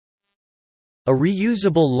A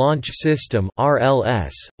reusable launch system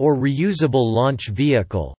 (RLS) or reusable launch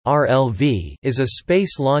vehicle (RLV) is a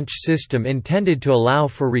space launch system intended to allow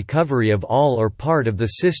for recovery of all or part of the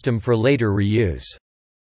system for later reuse.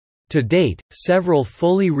 To date, several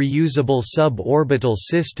fully reusable suborbital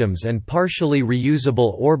systems and partially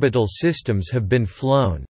reusable orbital systems have been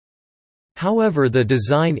flown. However, the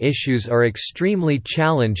design issues are extremely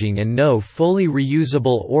challenging and no fully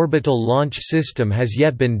reusable orbital launch system has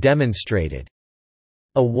yet been demonstrated.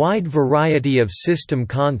 A wide variety of system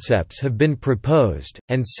concepts have been proposed,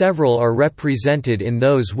 and several are represented in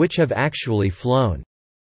those which have actually flown.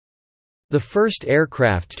 The first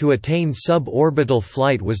aircraft to attain suborbital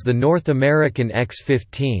flight was the North American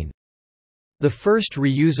X-15. The first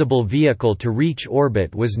reusable vehicle to reach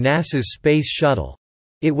orbit was NASA's Space Shuttle.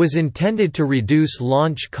 It was intended to reduce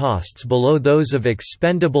launch costs below those of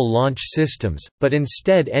expendable launch systems, but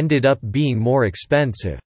instead ended up being more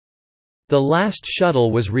expensive. The last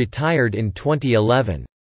shuttle was retired in 2011.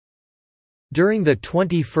 During the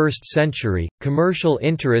 21st century, commercial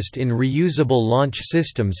interest in reusable launch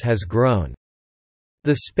systems has grown.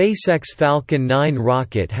 The SpaceX Falcon 9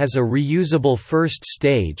 rocket has a reusable first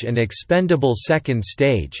stage and expendable second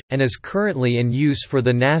stage, and is currently in use for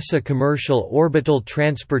the NASA Commercial Orbital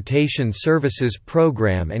Transportation Services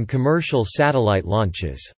program and commercial satellite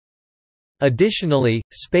launches. Additionally,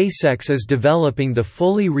 SpaceX is developing the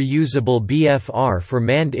fully reusable BFR for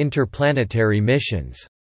manned interplanetary missions.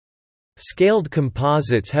 Scaled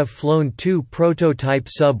composites have flown two prototype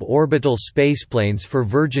suborbital spaceplanes for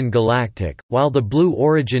Virgin Galactic, while the Blue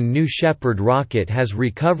Origin New Shepard rocket has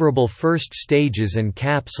recoverable first stages and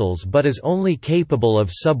capsules but is only capable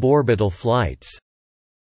of suborbital flights.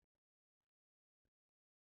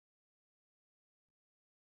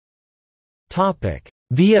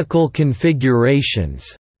 Vehicle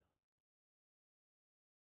configurations.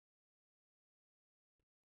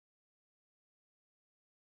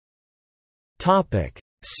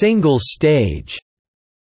 Single stage.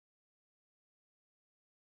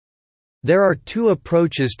 There are two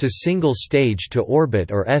approaches to single stage to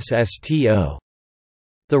orbit or SSTO.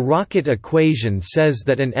 The rocket equation says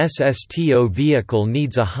that an SSTO vehicle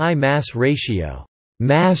needs a high mass ratio.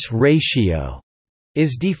 Mass ratio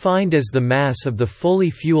is defined as the mass of the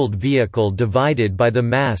fully fueled vehicle divided by the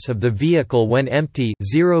mass of the vehicle when empty,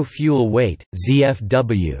 zero fuel weight,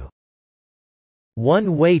 ZFW.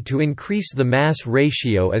 One way to increase the mass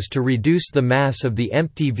ratio is to reduce the mass of the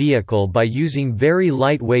empty vehicle by using very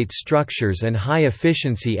lightweight structures and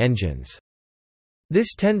high-efficiency engines.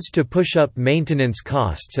 This tends to push up maintenance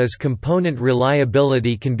costs as component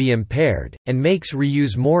reliability can be impaired, and makes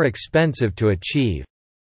reuse more expensive to achieve.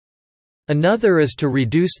 Another is to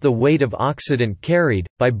reduce the weight of oxidant carried,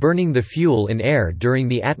 by burning the fuel in air during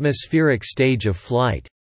the atmospheric stage of flight.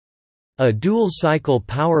 A dual-cycle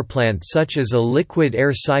powerplant such as a liquid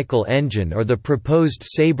air cycle engine or the proposed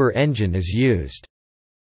Sabre engine is used.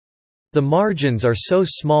 The margins are so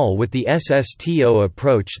small with the SSTO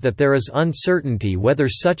approach that there is uncertainty whether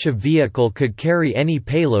such a vehicle could carry any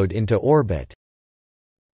payload into orbit.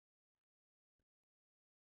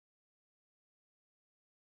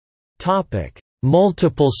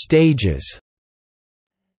 Multiple stages.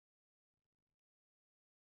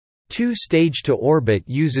 Two-stage to orbit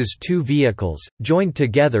uses two vehicles, joined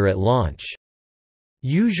together at launch.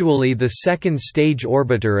 Usually the second stage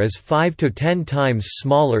orbiter is 5 to 10 times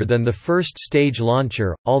smaller than the first stage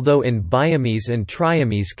launcher, although in biamies and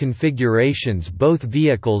triamies configurations both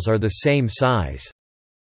vehicles are the same size.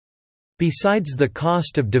 Besides the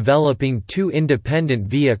cost of developing two independent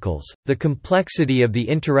vehicles, the complexity of the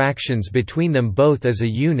interactions between them both as a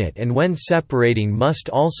unit and when separating must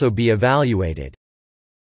also be evaluated.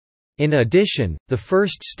 In addition, the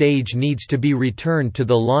first stage needs to be returned to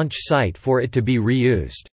the launch site for it to be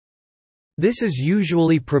reused. This is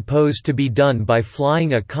usually proposed to be done by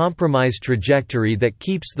flying a compromise trajectory that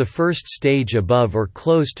keeps the first stage above or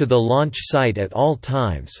close to the launch site at all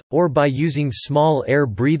times, or by using small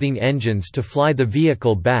air-breathing engines to fly the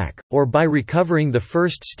vehicle back, or by recovering the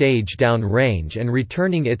first stage down-range and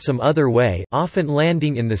returning it some other way, often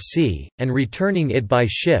landing in the sea, and returning it by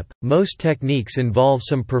ship. Most techniques involve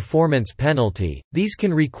some performance penalty. These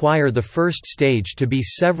can require the first stage to be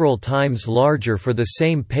several times larger for the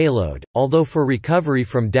same payload, although for recovery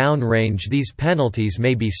from downrange these penalties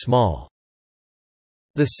may be small.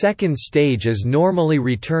 The second stage is normally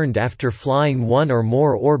returned after flying one or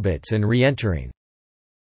more orbits and re-entering.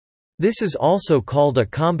 This is also called a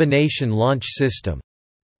combination launch system.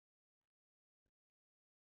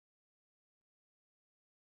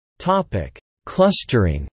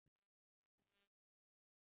 Clustering.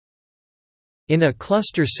 In a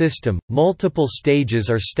cluster system, multiple stages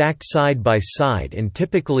are stacked side by side and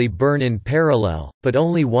typically burn in parallel, but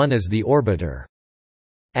only one is the orbiter.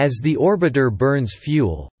 As the orbiter burns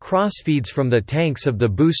fuel, crossfeeds from the tanks of the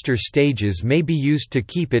booster stages may be used to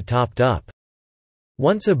keep it topped up.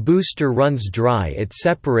 Once a booster runs dry, it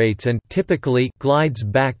separates and typically glides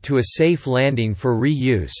back to a safe landing for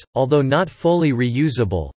reuse. Although not fully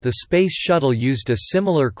reusable, the Space Shuttle used a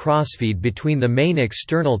similar crossfeed between the main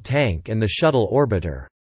external tank and the shuttle orbiter.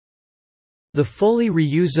 The fully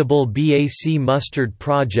reusable BAC Mustard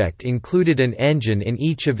project included an engine in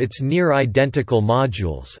each of its near-identical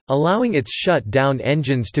modules, allowing its shut-down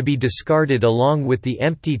engines to be discarded along with the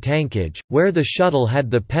empty tankage, where the shuttle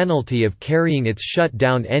had the penalty of carrying its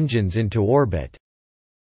shut-down engines into orbit.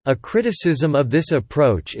 A criticism of this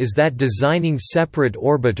approach is that designing separate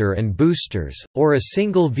orbiter and boosters, or a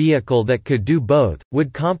single vehicle that could do both,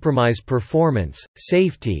 would compromise performance,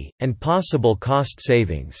 safety, and possible cost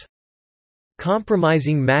savings.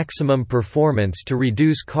 Compromising maximum performance to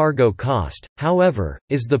reduce cargo cost, however,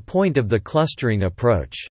 is the point of the clustering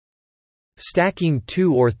approach. Stacking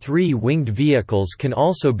 2 or 3 winged vehicles can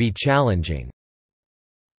also be challenging.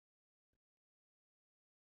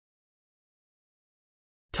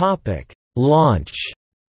 Launch.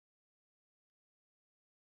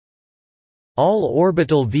 All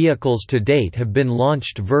orbital vehicles to date have been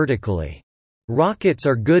launched vertically. Rockets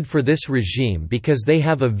are good for this regime because they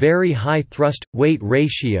have a very high thrust-weight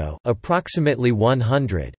ratio, approximately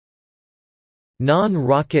 100.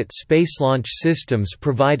 Non-rocket spacelaunch systems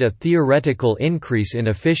provide a theoretical increase in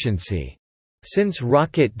efficiency. Since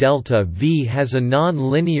rocket delta V has a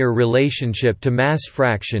non-linear relationship to mass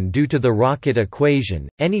fraction due to the rocket equation,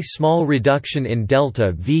 any small reduction in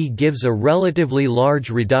delta V gives a relatively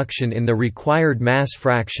large reduction in the required mass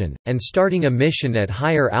fraction, and starting a mission at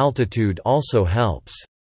higher altitude also helps.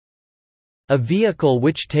 A vehicle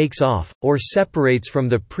which takes off, or separates from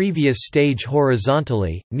the previous stage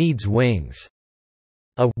horizontally, needs wings.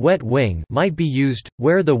 A wet wing might be used,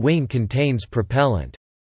 where the wing contains propellant.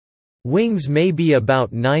 Wings may be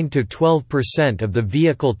about 9 to 12% of the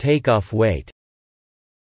vehicle takeoff weight.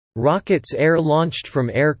 Rockets air-launched from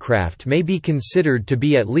aircraft may be considered to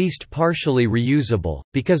be at least partially reusable,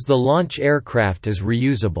 because the launch aircraft is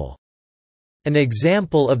reusable. An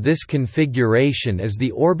example of this configuration is the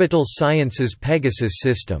Orbital Sciences Pegasus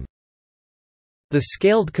system. The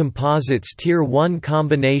scaled composites Tier 1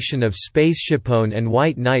 combination of SpaceshipOne and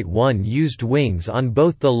White Knight 1 used wings on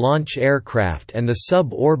both the launch aircraft and the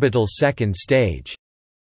suborbital second stage.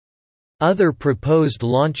 Other proposed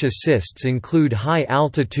launch assists include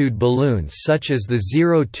high-altitude balloons such as the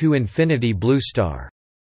 02 Infinity Bluestar.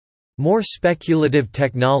 More speculative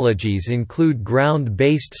technologies include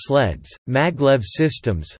ground-based sleds, maglev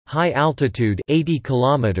systems, high-altitude 80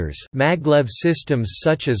 km maglev systems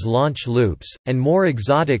such as launch loops, and more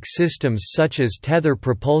exotic systems such as tether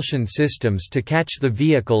propulsion systems to catch the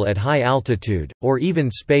vehicle at high altitude, or even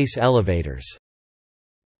space elevators.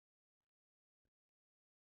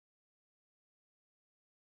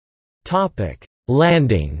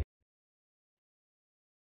 Landing.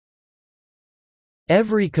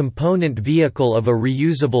 Every component vehicle of a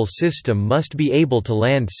reusable system must be able to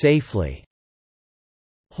land safely.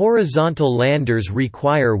 Horizontal landers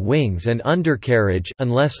require wings and undercarriage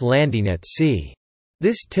unless landing at sea.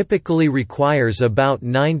 This typically requires about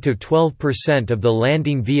 9 to 12% of the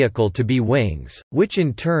landing vehicle to be wings, which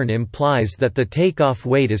in turn implies that the takeoff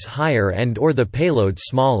weight is higher and/or the payload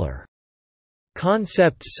smaller.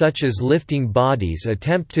 Concepts such as lifting bodies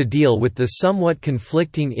attempt to deal with the somewhat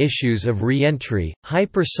conflicting issues of reentry,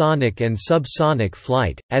 hypersonic and subsonic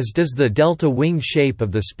flight, as does the delta wing shape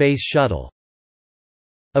of the Space Shuttle.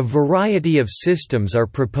 A variety of systems are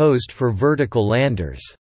proposed for vertical landers.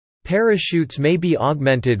 Parachutes may be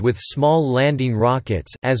augmented with small landing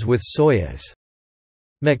rockets, as with Soyuz.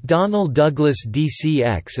 McDonnell Douglas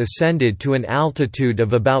DC-X ascended to an altitude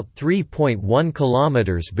of about 3.1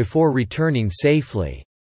 km before returning safely.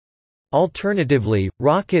 Alternatively,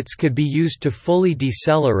 rockets could be used to fully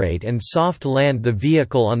decelerate and soft land the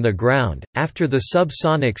vehicle on the ground, after the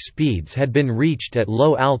subsonic speeds had been reached at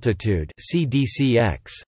low altitude. See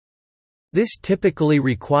DC-X. This typically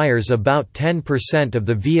requires about 10% of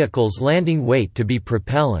the vehicle's landing weight to be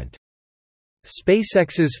propellant.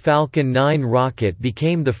 SpaceX's Falcon 9 rocket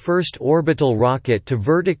became the first orbital rocket to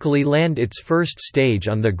vertically land its first stage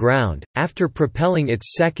on the ground, after propelling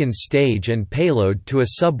its second stage and payload to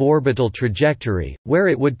a suborbital trajectory, where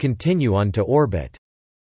it would continue on to orbit.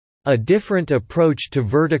 A different approach to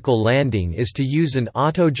vertical landing is to use an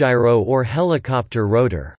autogyro or helicopter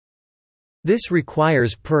rotor. This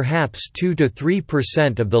requires perhaps 2 to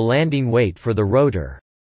 3% of the landing weight for the rotor.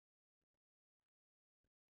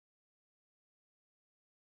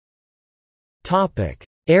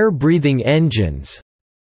 Air-breathing engines.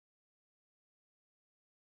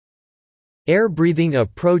 Air-breathing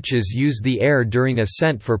approaches use the air during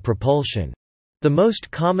ascent for propulsion. The most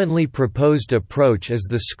commonly proposed approach is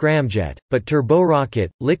the scramjet, but turborocket,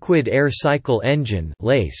 liquid air cycle engine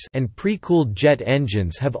 (LACE), and pre-cooled jet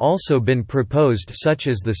engines have also been proposed, such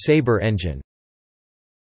as the Sabre engine.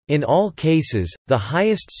 In all cases, the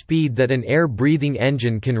highest speed that an air-breathing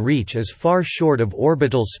engine can reach is far short of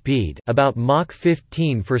orbital speed, about Mach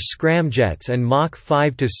 15 for scramjets and Mach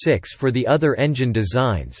 5 to 6 for the other engine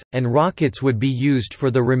designs, and rockets would be used for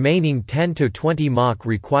the remaining 10 to 20 Mach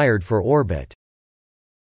required for orbit.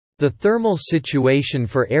 The thermal situation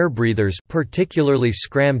for airbreathers, particularly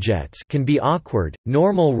scramjets, can be awkward.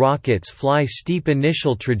 Normal rockets fly steep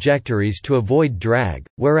initial trajectories to avoid drag,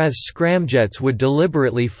 whereas scramjets would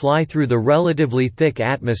deliberately fly through the relatively thick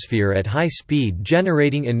atmosphere at high speed,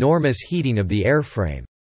 generating enormous heating of the airframe.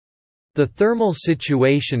 The thermal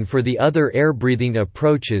situation for the other airbreathing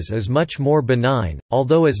approaches is much more benign,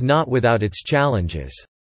 although is not without its challenges.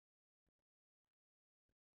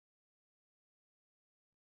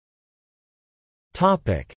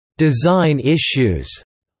 Design issues.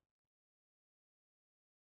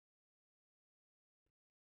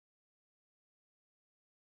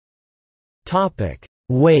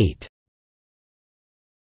 Weight.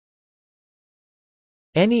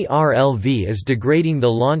 Any RLV is degrading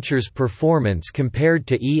the launcher's performance compared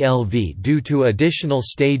to ELV due to additional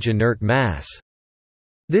stage inert mass.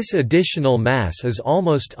 This additional mass is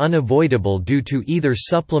almost unavoidable due to either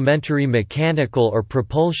supplementary mechanical or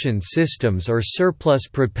propulsion systems or surplus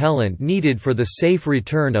propellant needed for the safe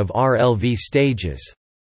return of RLV stages.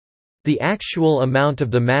 The actual amount of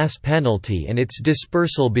the mass penalty and its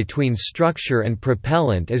dispersal between structure and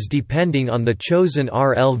propellant is depending on the chosen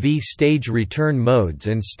RLV stage return modes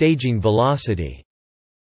and staging velocity.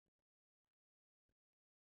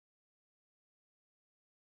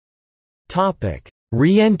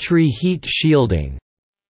 Reentry heat shielding.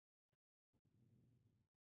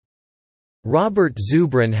 Robert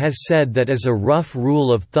Zubrin has said that as a rough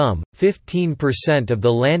rule of thumb, 15% of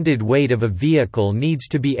the landed weight of a vehicle needs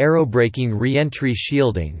to be aerobraking reentry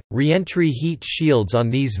shielding. Reentry heat shields on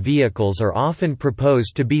these vehicles are often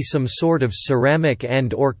proposed to be some sort of ceramic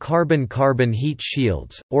and/or carbon-carbon heat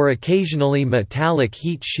shields, or occasionally metallic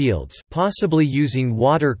heat shields, possibly using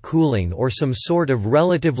water cooling or some sort of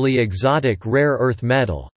relatively exotic rare earth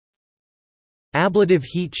metal. Ablative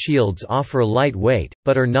heat shields offer light weight,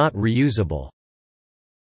 but are not reusable.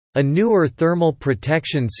 A newer thermal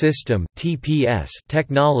protection system (TPS)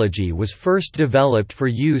 technology was first developed for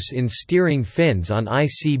use in steering fins on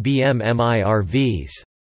ICBM MIRVs.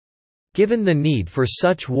 Given the need for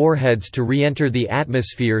such warheads to re-enter the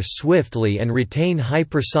atmosphere swiftly and retain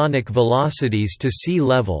hypersonic velocities to sea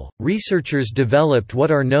level, researchers developed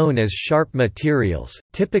what are known as sharp materials,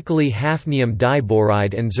 typically hafnium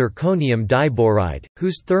diboride and zirconium diboride,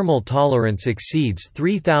 whose thermal tolerance exceeds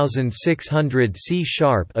 3,600 C.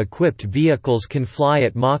 Sharp-equipped vehicles can fly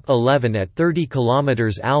at Mach 11 at 30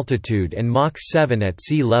 km altitude and Mach 7 at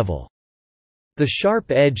sea level. The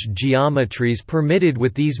sharp-edged geometries permitted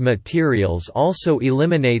with these materials also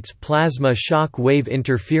eliminates plasma shock wave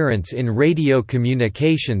interference in radio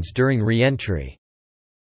communications during reentry.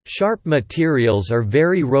 Sharp materials are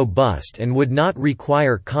very robust and would not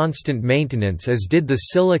require constant maintenance, as did the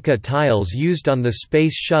silica tiles used on the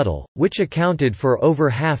Space Shuttle, which accounted for over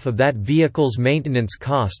half of that vehicle's maintenance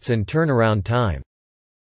costs and turnaround time.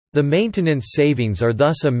 The maintenance savings are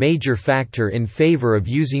thus a major factor in favor of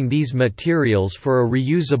using these materials for a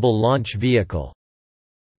reusable launch vehicle.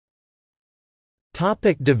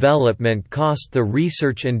 Development cost. The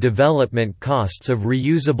research and development costs of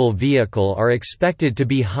reusable vehicle are expected to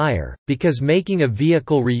be higher, because making a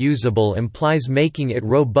vehicle reusable implies making it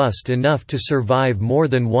robust enough to survive more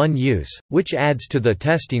than one use, which adds to the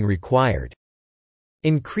testing required.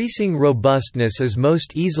 Increasing robustness is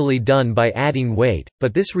most easily done by adding weight,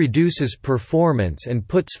 but this reduces performance and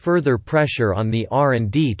puts further pressure on the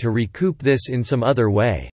R&D to recoup this in some other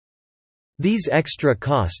way. These extra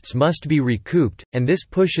costs must be recouped, and this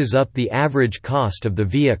pushes up the average cost of the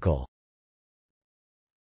vehicle.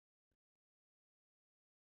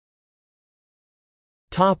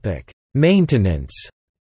 Maintenance.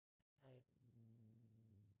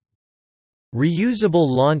 Reusable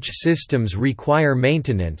launch systems require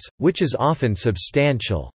maintenance, which is often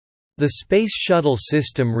substantial. The Space Shuttle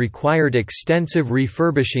system required extensive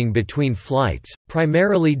refurbishing between flights,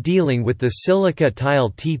 primarily dealing with the silica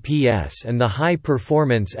tile TPS and the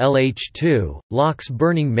high-performance LH-2,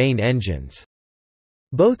 LOX-burning main engines.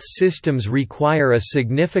 Both systems require a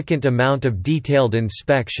significant amount of detailed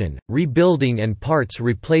inspection, rebuilding and parts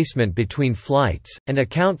replacement between flights, and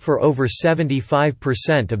account for over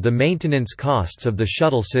 75% of the maintenance costs of the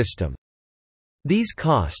shuttle system. These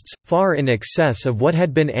costs, far in excess of what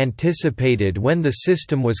had been anticipated when the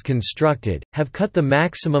system was constructed, have cut the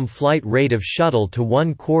maximum flight rate of shuttle to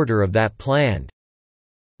 1/4 of that planned.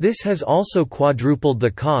 This has also quadrupled the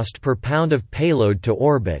cost per pound of payload to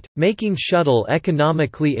orbit, making shuttle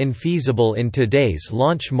economically infeasible in today's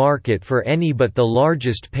launch market for any but the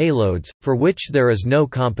largest payloads, for which there is no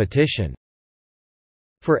competition.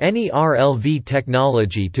 For any RLV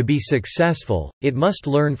technology to be successful, it must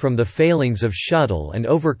learn from the failings of shuttle and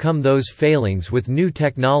overcome those failings with new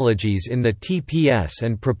technologies in the TPS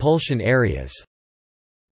and propulsion areas.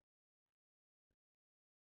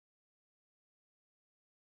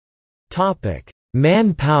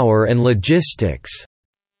 Manpower and logistics.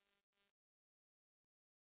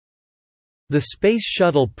 The Space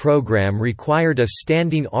Shuttle program required a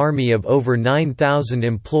standing army of over 9,000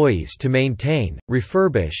 employees to maintain,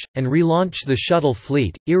 refurbish, and relaunch the shuttle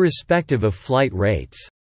fleet, irrespective of flight rates.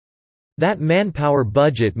 That manpower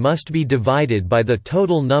budget must be divided by the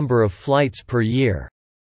total number of flights per year.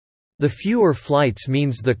 The fewer flights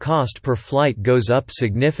means the cost per flight goes up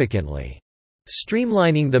significantly.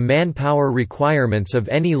 Streamlining the manpower requirements of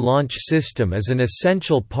any launch system is an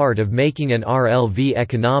essential part of making an RLV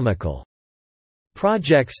economical.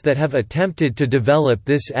 Projects that have attempted to develop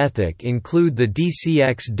this ethic include the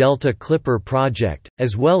DCX Delta Clipper project,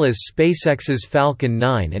 as well as SpaceX's Falcon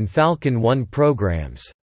 9 and Falcon 1 programs.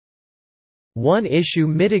 One issue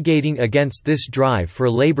mitigating against this drive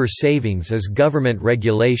for labor savings is government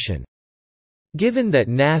regulation. Given that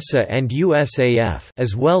NASA and USAF,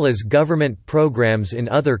 as well as government programs in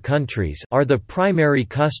other countries, are the primary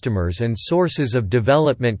customers and sources of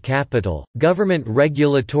development capital, government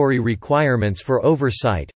regulatory requirements for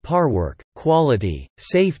oversight, parwork, quality,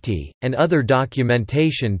 safety, and other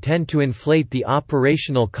documentation tend to inflate the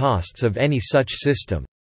operational costs of any such system.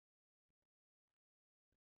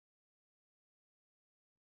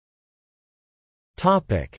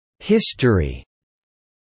 History.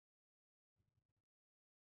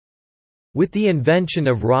 With the invention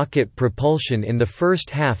of rocket propulsion in the first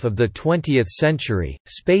half of the 20th century,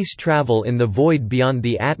 space travel in the void beyond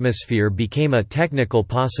the atmosphere became a technical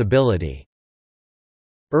possibility.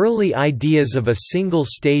 Early ideas of a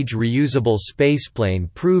single-stage reusable spaceplane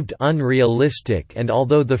proved unrealistic, and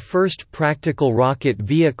although the first practical rocket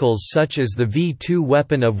vehicles such as the V-2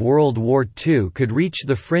 weapon of World War II could reach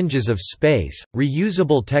the fringes of space,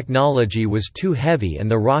 reusable technology was too heavy and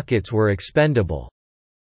the rockets were expendable.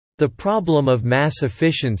 The problem of mass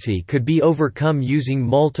efficiency could be overcome using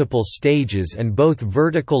multiple stages, and both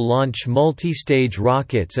vertical launch multi-stage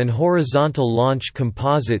rockets and horizontal launch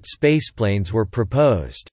composite spaceplanes were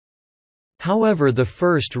proposed. However, the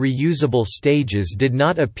first reusable stages did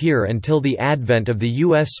not appear until the advent of the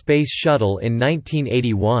U.S. Space Shuttle in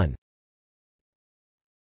 1981.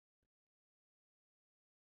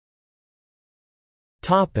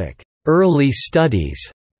 Early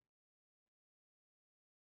studies.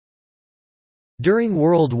 During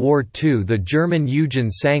World War II, the German Eugen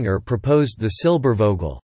Sanger proposed the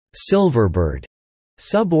Silbervogel Silverbird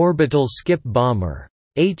suborbital skip bomber.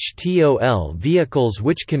 HTOL vehicles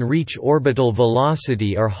which can reach orbital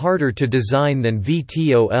velocity are harder to design than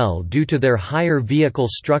VTOL due to their higher vehicle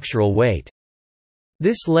structural weight.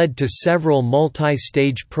 This led to several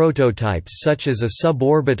multi-stage prototypes such as a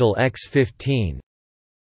suborbital X-15.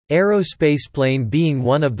 Aerospaceplane being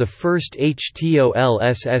one of the first HTOL-SSTO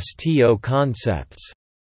concepts.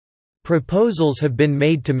 Proposals have been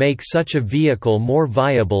made to make such a vehicle more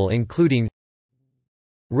viable, including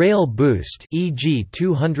rail boost, e.g.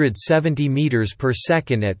 270 meters per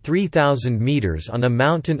second at 3000 meters on a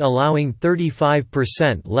mountain, allowing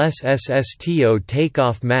 35% less SSTO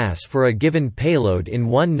takeoff mass for a given payload in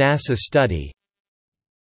one NASA study.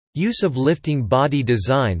 Use of lifting body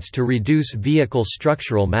designs to reduce vehicle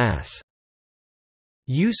structural mass.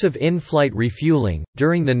 Use of in-flight refueling.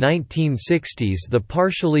 During the 1960s, the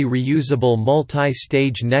partially reusable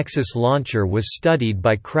multi-stage Nexus launcher was studied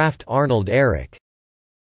by Kraft Arnold Ehret.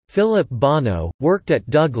 Philip Bono, worked at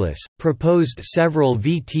Douglas, proposed several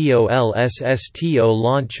VTOL-SSTO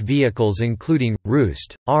launch vehicles including,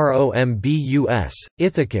 Roost, ROMBUS,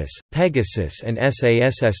 Ithacus, Pegasus and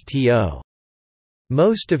SASSTO.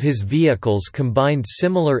 Most of his vehicles combined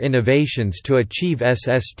similar innovations to achieve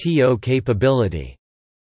SSTO capability.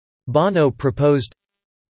 Bono proposed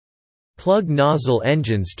plug nozzle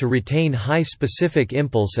engines to retain high specific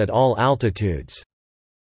impulse at all altitudes.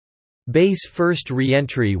 Base first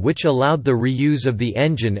reentry, which allowed the reuse of the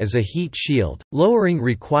engine as a heat shield, lowering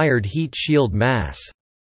required heat shield mass.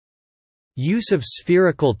 Use of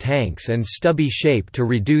spherical tanks and stubby shape to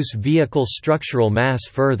reduce vehicle structural mass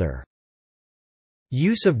further.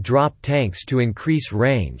 Use of drop tanks to increase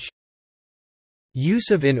range. Use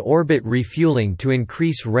of in-orbit refueling to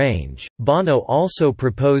increase range. Bono also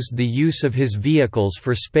proposed the use of his vehicles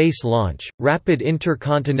for space launch, rapid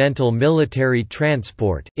intercontinental military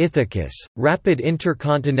transport (Ithacus), rapid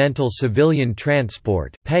intercontinental civilian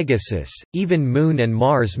transport (Pegasus), even Moon and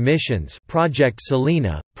Mars missions (Project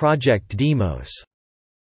Selena, Project Deimos).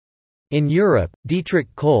 In Europe,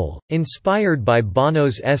 Dietrich Kohl, inspired by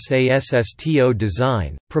Bono's SASSTO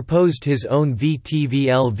design, proposed his own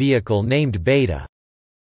VTVL vehicle named Beta.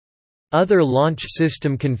 Other launch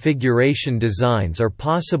system configuration designs are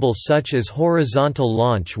possible, such as horizontal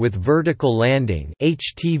launch with vertical landing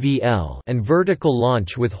 (HTVL) and vertical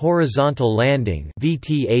launch with horizontal landing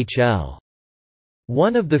 (VTHL).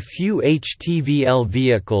 One of the few HTVL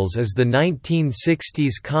vehicles is the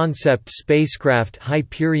 1960s concept spacecraft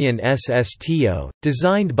Hyperion SSTO,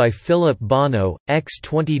 designed by Philip Bono.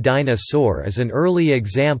 X-20 Dinosaur is an early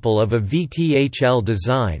example of a VTHL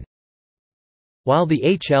design, while the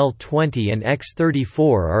HL-20 and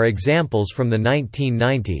X-34 are examples from the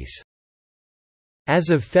 1990s.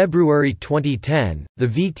 As of February 2010, the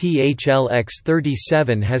VTHL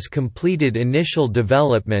X-37 has completed initial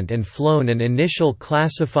development and flown an initial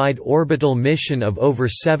classified orbital mission of over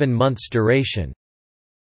 7 months duration.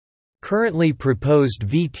 Currently proposed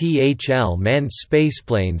VTHL manned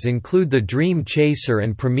spaceplanes include the Dream Chaser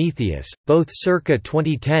and Prometheus, both circa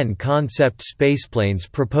 2010 concept spaceplanes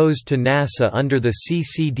proposed to NASA under the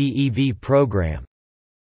CCDEV program.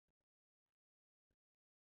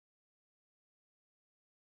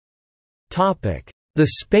 The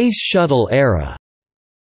Space Shuttle era.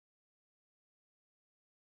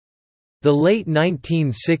 The late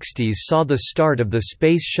 1960s saw the start of the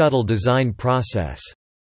Space Shuttle design process.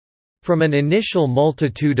 From an initial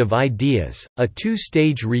multitude of ideas, a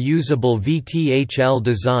two-stage reusable VTHL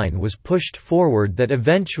design was pushed forward that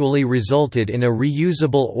eventually resulted in a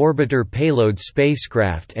reusable orbiter payload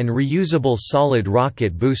spacecraft and reusable solid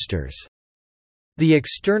rocket boosters. The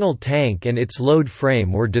external tank and its load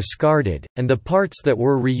frame were discarded, and the parts that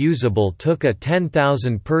were reusable took a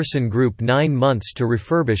 10,000-person group 9 months to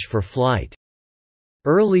refurbish for flight.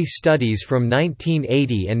 Early studies from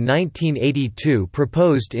 1980 and 1982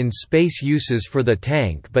 proposed in-space uses for the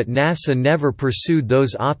tank, but NASA never pursued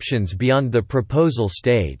those options beyond the proposal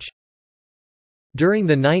stage. During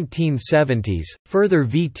the 1970s, further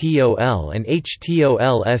VTOL and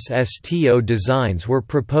HTOL SSTO designs were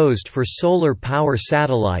proposed for solar power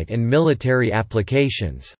satellite and military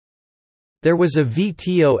applications. There was a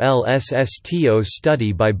VTOL SSTO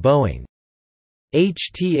study by Boeing.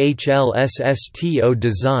 HTHL SSTO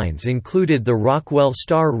designs included the Rockwell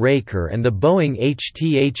Star Raker and the Boeing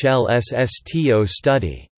HTHL SSTO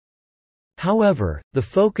study. However, the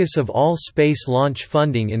focus of all space launch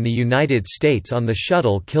funding in the United States on the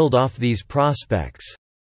shuttle killed off these prospects.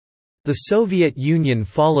 The Soviet Union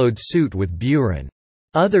followed suit with Buran.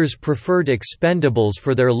 Others preferred expendables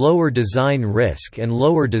for their lower design risk and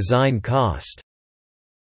lower design cost.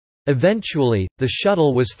 Eventually, the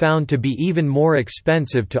shuttle was found to be even more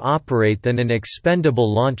expensive to operate than an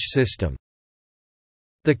expendable launch system.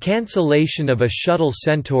 The cancellation of a Shuttle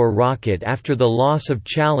Centaur rocket after the loss of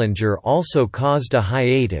Challenger also caused a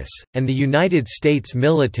hiatus, and the United States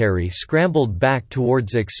military scrambled back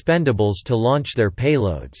towards expendables to launch their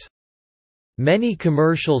payloads. Many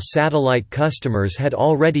commercial satellite customers had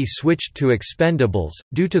already switched to expendables,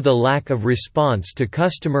 due to the lack of response to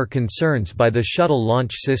customer concerns by the shuttle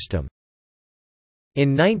launch system.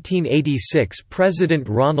 In 1986, President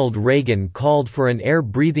Ronald Reagan called for an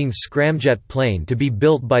air-breathing scramjet plane to be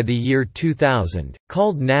built by the year 2000,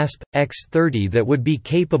 called NASP X-30, that would be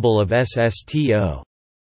capable of SSTO.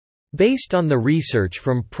 Based on the research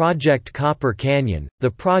from Project Copper Canyon, the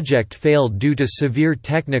project failed due to severe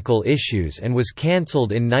technical issues and was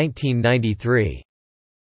cancelled in 1993.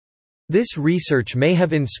 This research may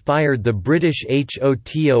have inspired the British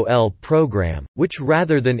HOTOL program, which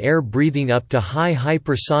rather than air breathing up to high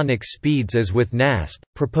hypersonic speeds as with NASP,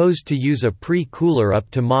 proposed to use a pre-cooler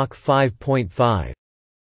up to Mach 5.5.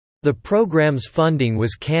 The programme's funding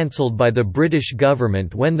was cancelled by the British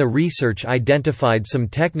government when the research identified some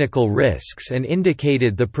technical risks and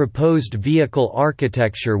indicated the proposed vehicle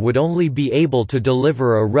architecture would only be able to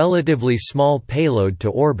deliver a relatively small payload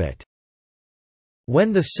to orbit.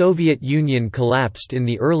 When the Soviet Union collapsed in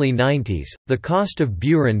the early 90s, the cost of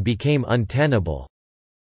Buran became untenable.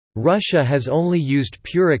 Russia has only used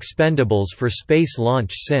pure expendables for space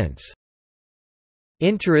launch since.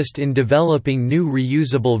 Interest in developing new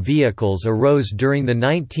reusable vehicles arose during the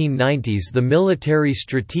 1990s. The Military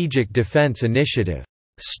Strategic Defense Initiative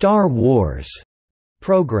Star Wars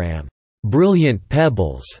program, Brilliant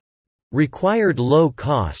Pebbles, required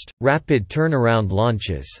low-cost, rapid turnaround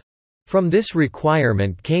launches. From this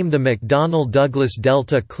requirement came the McDonnell Douglas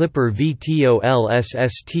Delta Clipper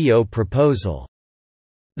VTOL-SSTO proposal.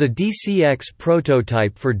 The DCX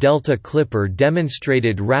prototype for Delta Clipper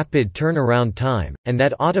demonstrated rapid turnaround time, and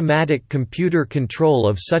that automatic computer control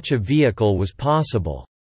of such a vehicle was possible.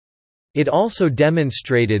 It also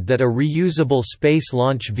demonstrated that a reusable space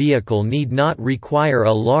launch vehicle need not require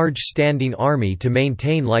a large standing army to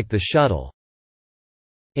maintain like the shuttle.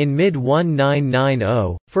 In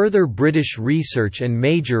mid-1990, further British research and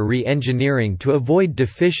major re-engineering to avoid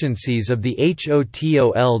deficiencies of the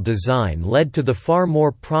HOTOL design led to the far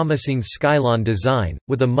more promising Skylon design,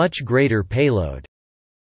 with a much greater payload.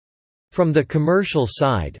 From the commercial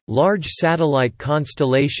side, large satellite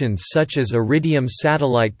constellations such as Iridium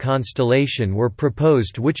satellite constellation were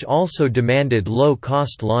proposed, which also demanded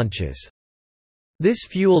low-cost launches. This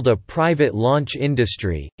fueled a private launch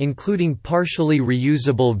industry, including partially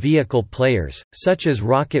reusable vehicle players, such as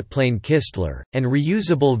Rocketplane Kistler, and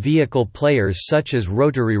reusable vehicle players such as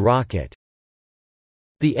Rotary Rocket.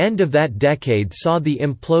 The end of that decade saw the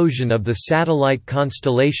implosion of the satellite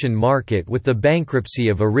constellation market with the bankruptcy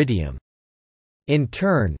of Iridium. In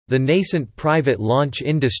turn, the nascent private launch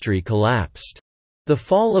industry collapsed. The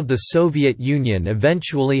fall of the Soviet Union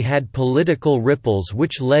eventually had political ripples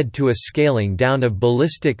which led to a scaling down of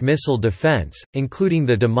ballistic missile defense, including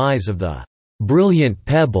the demise of the Brilliant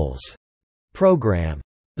Pebbles program.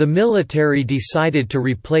 The military decided to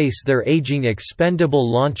replace their aging expendable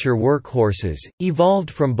launcher workhorses,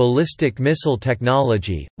 evolved from ballistic missile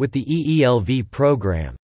technology, with the EELV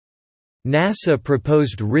program. NASA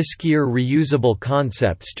proposed riskier reusable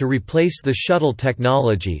concepts to replace the shuttle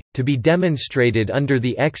technology, to be demonstrated under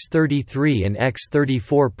the X-33 and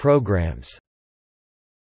X-34 programs.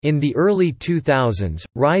 In the early 2000s,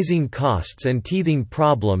 rising costs and teething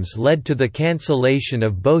problems led to the cancellation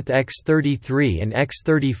of both X-33 and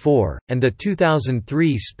X-34, and the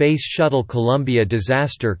 2003 Space Shuttle Columbia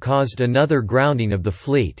disaster caused another grounding of the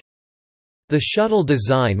fleet. The shuttle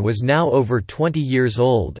design was now over 20 years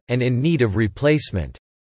old, and in need of replacement.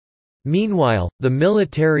 Meanwhile, the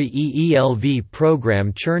military EELV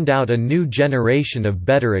program churned out a new generation of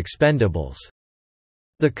better expendables.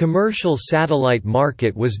 The commercial satellite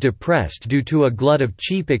market was depressed due to a glut of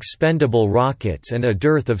cheap expendable rockets and a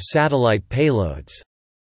dearth of satellite payloads.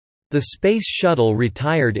 The Space Shuttle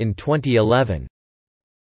retired in 2011.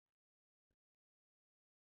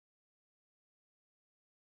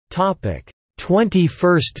 Topic: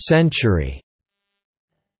 21st century.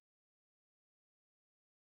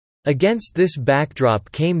 Against this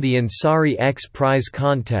backdrop came the Ansari X Prize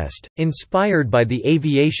contest, inspired by the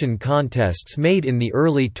aviation contests made in the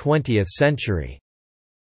early 20th century.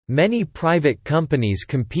 Many private companies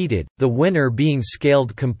competed, the winner being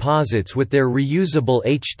Scaled Composites with their reusable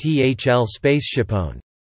HTHL spaceshipone.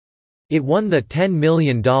 It won the $10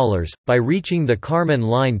 million, by reaching the Kármán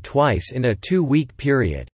line twice in a 2-week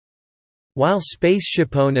period. While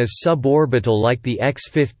spaceshipone is suborbital like the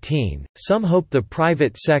X-15, some hope the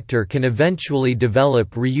private sector can eventually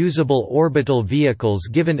develop reusable orbital vehicles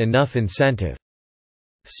given enough incentive.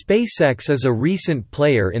 SpaceX is a recent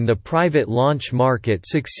player in the private launch market,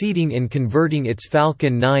 succeeding in converting its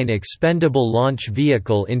Falcon 9 expendable launch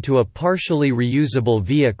vehicle into a partially reusable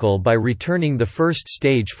vehicle by returning the first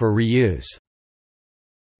stage for reuse.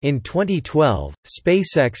 In 2012,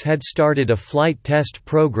 SpaceX had started a flight test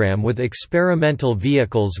program with experimental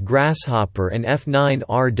vehicles Grasshopper and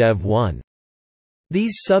F9R Dev-1.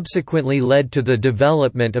 These subsequently led to the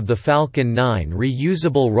development of the Falcon 9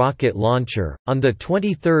 reusable rocket launcher. On the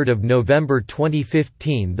 23rd of November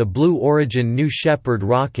 2015, the Blue Origin New Shepard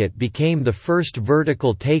rocket became the first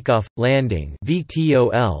vertical takeoff landing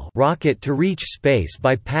 (VTOL) rocket to reach space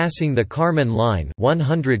by passing the Kármán line,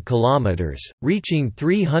 100 kilometers, reaching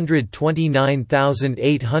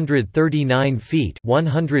 329,839 feet,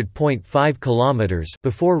 100.5 kilometers,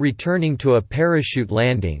 before returning to a parachute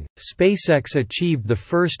landing. SpaceX achieved achieved the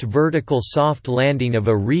first vertical soft landing of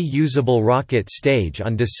a reusable rocket stage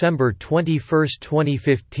on December 21,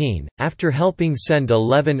 2015, after helping send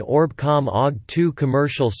 11 Orbcomm OG-2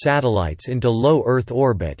 commercial satellites into low Earth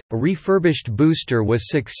orbit. A refurbished booster was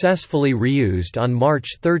successfully reused on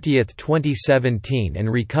March 30, 2017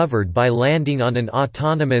 and recovered by landing on an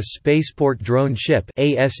autonomous spaceport drone ship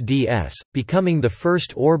 (ASDS), becoming the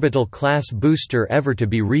first orbital-class booster ever to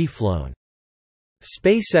be reflown.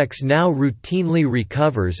 SpaceX now routinely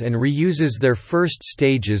recovers and reuses their first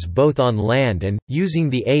stages both on land and, using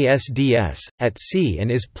the ASDS, at sea,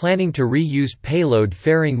 and is planning to reuse payload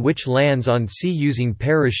fairing which lands on sea using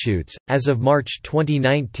parachutes. As of March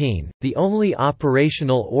 2019, the only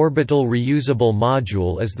operational orbital reusable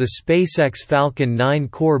module is the SpaceX Falcon 9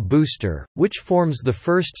 core booster, which forms the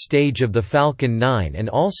first stage of the Falcon 9 and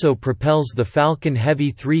also propels the Falcon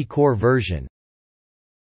Heavy 3 core version.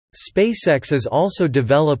 SpaceX is also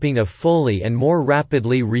developing a fully and more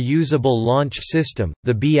rapidly reusable launch system,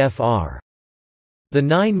 the BFR. The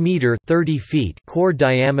 9-meter (30 feet) core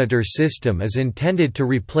diameter system is intended to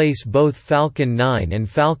replace both Falcon 9 and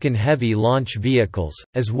Falcon Heavy launch vehicles,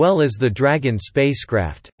 as well as the Dragon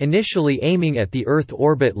spacecraft, initially aiming at the Earth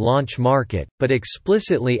orbit launch market, but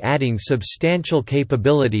explicitly adding substantial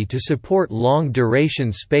capability to support long-duration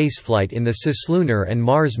spaceflight in the cislunar and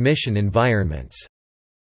Mars mission environments.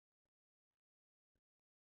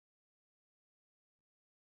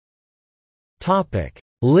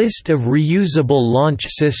 List of reusable launch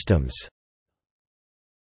systems.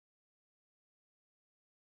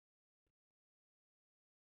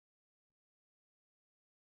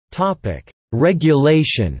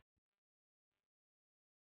 Regulation.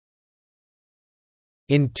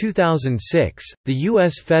 In 2006, the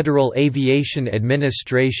U.S. Federal Aviation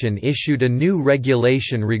Administration issued a new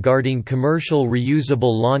regulation regarding commercial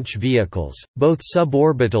reusable launch vehicles, both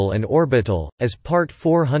suborbital and orbital, as Part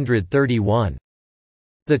 431.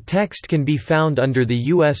 The text can be found under the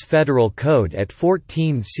U.S. Federal Code at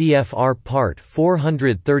 14 CFR Part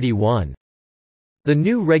 431. The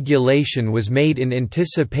new regulation was made in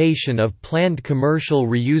anticipation of planned commercial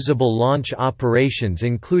reusable launch operations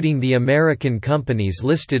including the American companies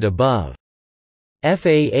listed above.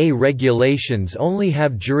 FAA regulations only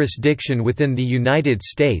have jurisdiction within the United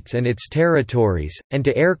States and its territories, and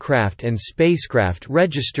to aircraft and spacecraft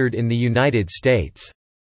registered in the United States.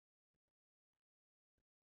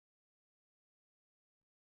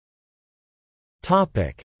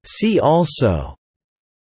 See also: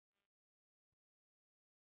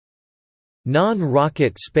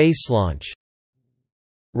 Non-rocket space launch,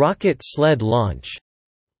 rocket sled launch,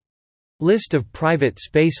 List of private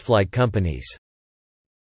spaceflight companies.